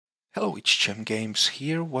Hello, it's Gem Games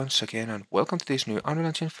here once again and welcome to this new Unreal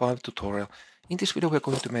Engine 5 tutorial. In this video we're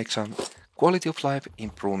going to make some quality of life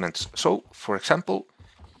improvements. So, for example,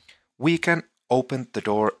 we can open the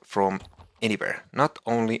door from anywhere, not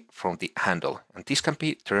only from the handle. And this can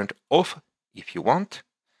be turned off if you want.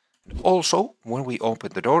 And also, when we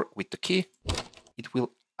open the door with the key, it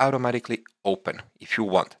will automatically open if you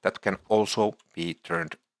want. That can also be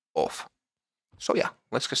turned off. So yeah,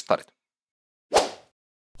 let's get started.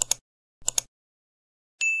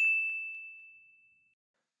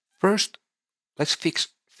 First, let's fix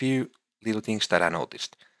a few little things that I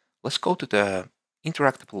noticed. Let's go to the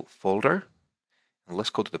interactable folder and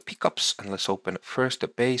let's go to the pickups and let's open first the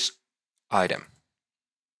base item.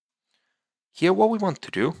 Here what we want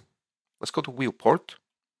to do, let's go to viewport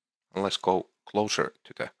and let's go closer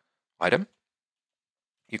to the item.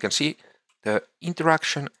 You can see the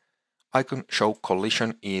interaction icon show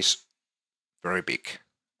collision is very big,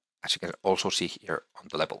 as you can also see here on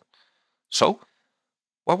the level. So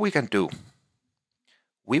what we can do,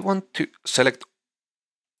 we want to select,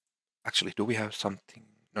 actually do we have something,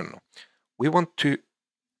 no. We want to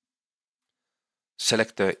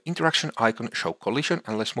select the interaction icon show collision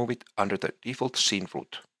and let's move it under the default scene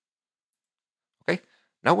root. Okay,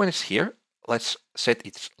 now when it's here, let's set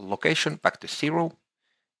its location back to 0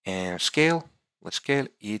 and scale, let's scale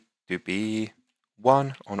it to be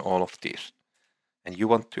 1 on all of these. And you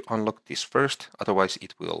want to unlock this first, otherwise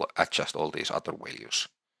it will adjust all these other values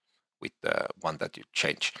with the one that you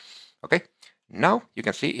change. Okay, now you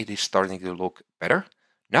can see it is starting to look better.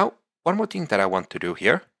 Now, one more thing that I want to do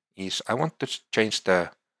here is I want to change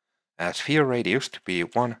the sphere radius to be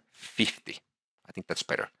 150. I think that's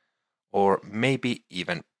better. Or maybe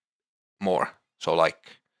even more. So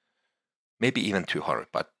like maybe even 200,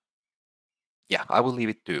 but yeah, I will leave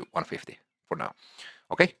it to 150 for now.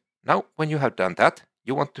 Okay, now when you have done that,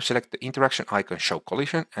 you want to select the interaction icon show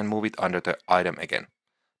collision and move it under the item again.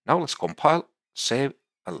 Now let's compile, save,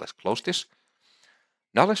 and let's close this.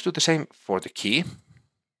 Now let's do the same for the key.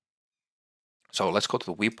 So let's go to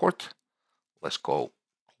the viewport. Let's go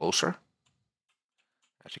closer.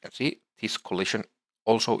 As you can see, this collision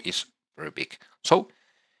also is very big. So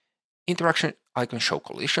interaction icon show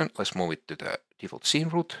collision. Let's move it to the default scene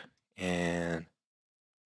root and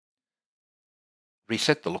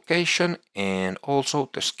reset the location and also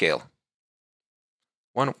the scale.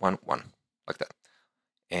 111, like that.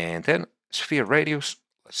 And then sphere radius,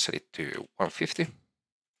 let's set it to 150.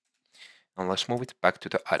 And let's move it back to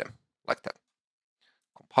the item, like that.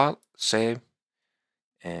 Compile, save,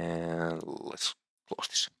 and let's close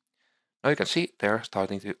this. Now you can see they're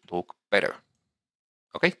starting to look better.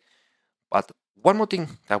 Okay, but one more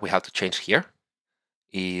thing that we have to change here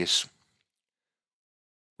is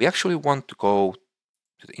we actually want to go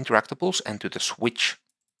to the interactables and to the switch.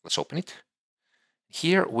 Let's open it.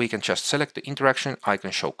 Here we can just select the interaction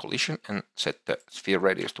icon show collision and set the sphere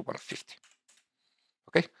radius to 150.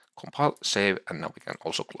 Okay, compile, save, and now we can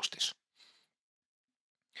also close this.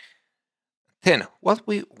 Then what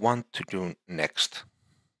we want to do next,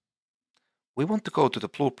 we want to go to the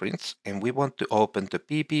blueprints and we want to open the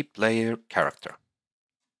PP player character.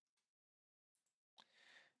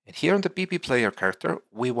 And here on the PP player character,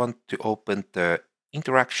 we want to open the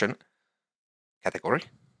interaction category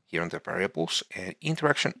here on the variables and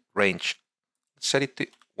interaction range. Let's set it to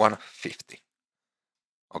 150.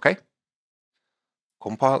 Okay.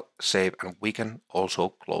 Compile, save, and we can also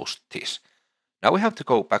close this. Now we have to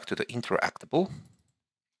go back to the interactable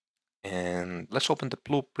and let's open the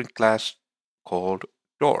blueprint class called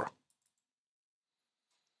door.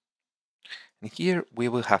 And here we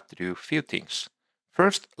will have to do a few things.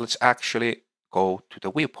 First, let's actually go to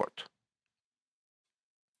the viewport.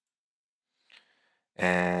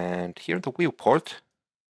 And here in the viewport,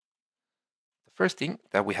 the first thing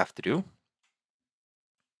that we have to do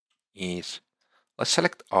is let's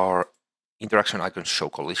select our interaction icon show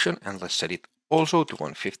collision and let's set it also to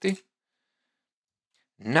 150.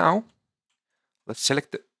 Now, let's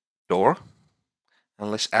select the door and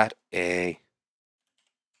let's add a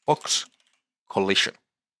box collision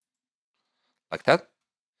like that.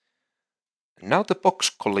 Now the box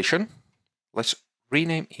collision, let's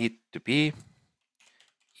rename it to be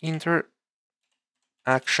interaction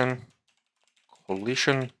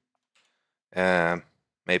collision,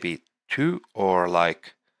 maybe 2 or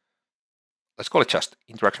like, let's call it just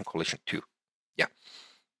interaction collision 2. Yeah.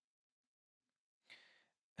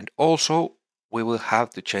 And also we will have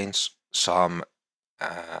to change some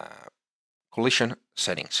collision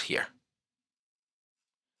settings here.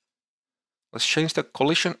 Let's change the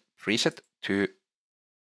collision preset to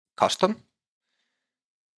custom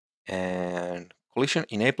and collision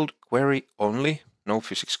enabled, query only, no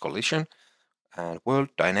physics collision, and world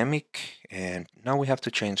dynamic. And now we have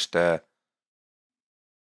to change the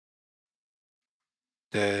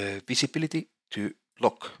visibility to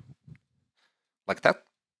lock, like that.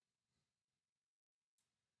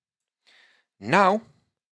 Now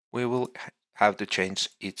we will have to change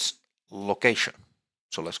its location.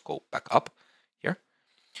 So let's go back up here,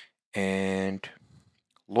 and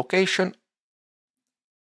location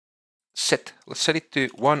set. Let's set it to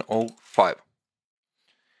 105.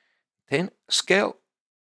 Then scale.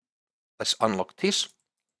 Let's unlock this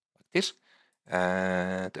like this.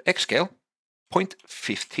 The X scale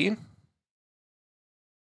 0.15.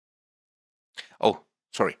 Oh,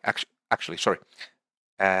 sorry. Actually, sorry.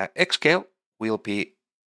 X scale will be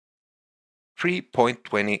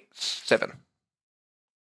 3.27.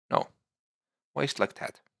 No, why is it like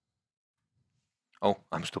that? Oh,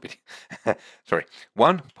 I'm stupid. Sorry.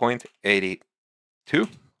 1.82.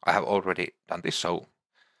 I have already done this, so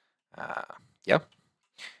yeah.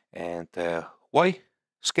 And Y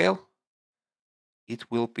scale,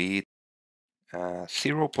 it will be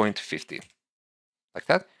 0.50, like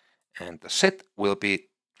that. And the set will be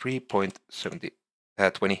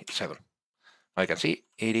 3.27. Now you can see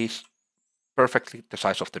it is perfectly the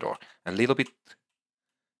size of the door, and a little bit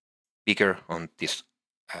bigger on this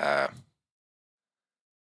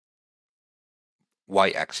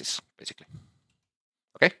y-axis, basically.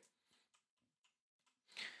 Okay.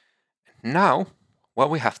 Now, what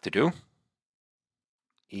we have to do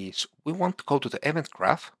is we want to go to the event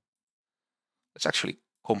graph. Let's actually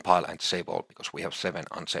compile and save all because we have 7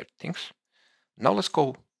 unsaved things. Now let's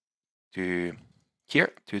go to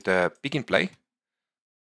here to the begin play.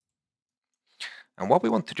 And what we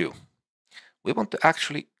want to do, we want to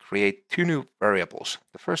actually create 2 new variables.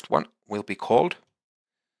 The first one will be called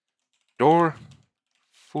door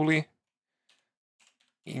fully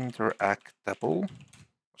interactable,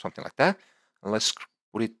 something like that. And let's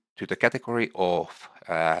put it to the category of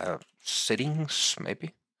settings,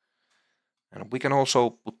 maybe. And we can also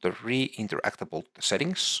put the re-interactable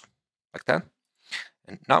settings, like that.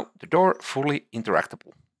 And now the door fully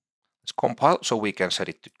interactable. Let's compile so we can set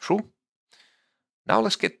it to true. Now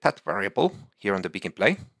let's get that variable here on the begin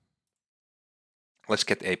play. Let's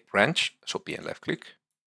get a branch, so P and left click.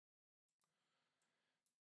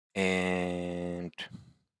 And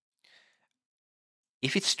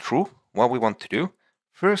if it's true, what we want to do,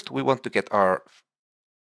 first we want to get our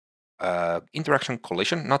interaction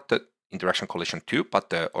collision, not the interaction collision 2, but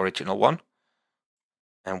the original one.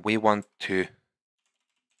 And we want to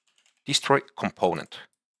destroy component.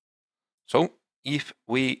 So if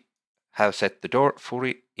we have set the door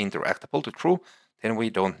fully interactable to true, then we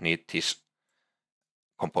don't need this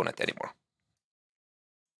component anymore.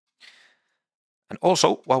 And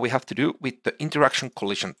also what we have to do with the interaction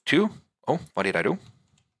collision 2, oh, what did I do?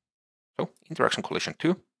 So interaction collision 2,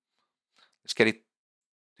 let's get it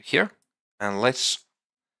here and let's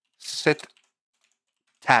set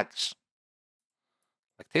tags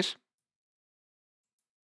like this.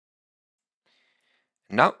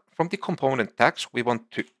 Now from the component tags, we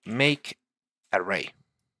want to make array.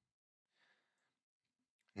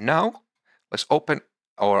 Now let's open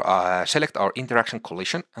or select our interaction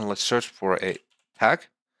collision and let's search for a tag.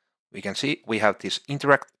 We can see we have this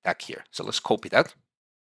interact tag here. So let's copy that.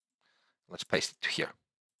 Let's paste it to here,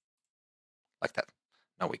 like that.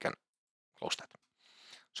 Now we can close that.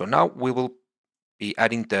 So now we will be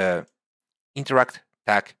adding the interact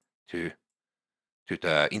tag to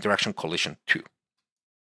the interaction collision 2.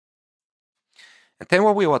 And then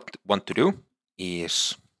what we want to do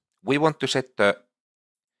is we want to set the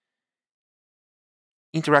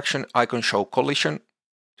interaction icon show collision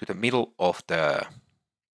to the middle of the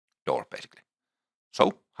door, basically.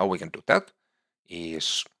 So how we can do that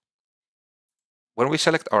is when we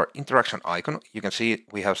select our interaction icon, you can see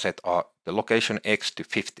we have set the location X to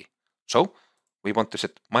 50. So we want to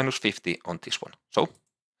set -50 on this one. So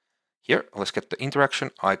here, let's get the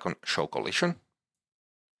interaction icon show collision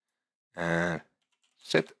and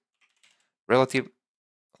set relative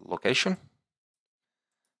location.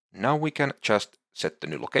 Now we can just set the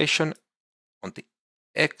new location on the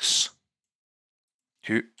X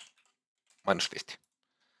to -50.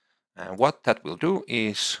 And what that will do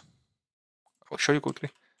is, I'll show you quickly.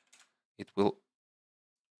 It will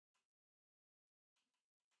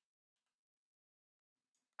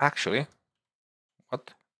actually,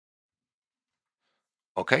 what?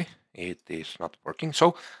 Okay, it is not working.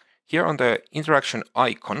 So here on the interaction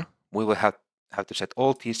icon, we will have to set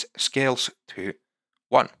all these scales to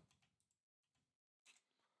 1.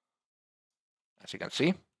 As you can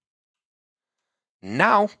see.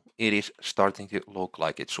 Now, it is starting to look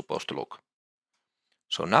like it's supposed to look.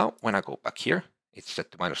 So now when I go back here, it's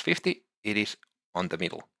set to -50, it is on the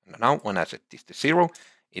middle. And now when I set this to 0,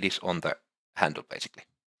 it is on the handle basically.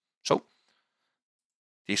 So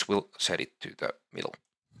this will set it to the middle.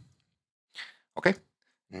 Okay,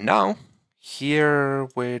 now here,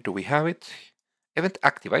 where do we have it? Event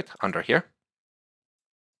activate under here.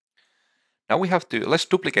 Now we have to, let's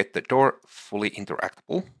duplicate the door fully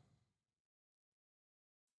interactable.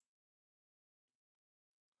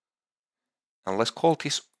 And let's call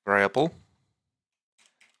this variable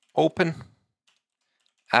open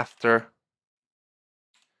after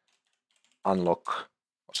unlock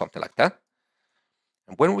or something like that.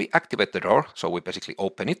 And when we activate the door, so we basically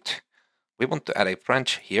open it, we want to add a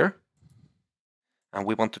branch here. And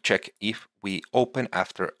we want to check if we open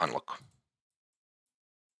after unlock.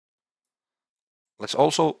 Let's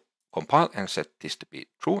also compile and set this to be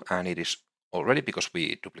true, and it is already because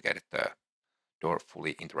we duplicated the door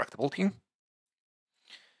fully interactable thing.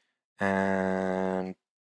 And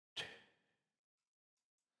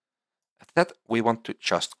after that, we want to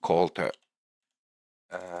just call the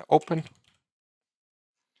open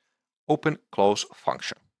close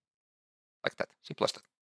function, like that, simple as that.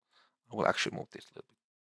 I will actually move this a little bit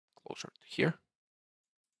closer to here.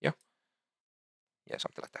 Yeah,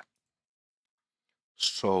 something like that.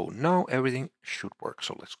 So now everything should work.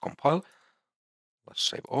 So let's compile. Let's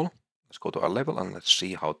save all. Let's go to our level and let's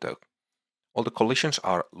see how all the collisions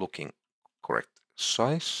are looking correct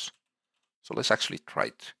size. So let's actually try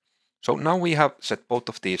it. So now we have set both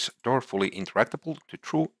of these door fully interactable to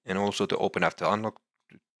true and also the open after unlock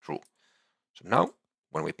to true. So now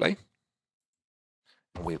when we play,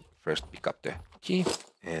 we first pick up the key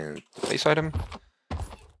and the base item,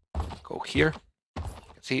 go here.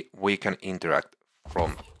 You can see we can interact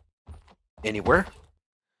from anywhere.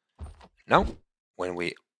 Now when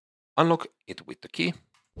we unlock it with the key,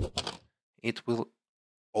 it will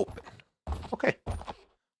open. Okay,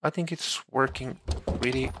 I think it's working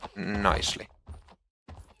really nicely.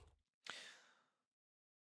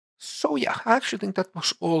 So yeah, I actually think that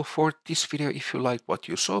was all for this video. If you liked what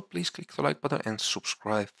you saw, please click the like button and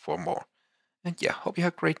subscribe for more. And yeah, hope you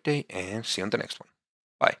have a great day and see you on the next one.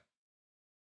 Bye.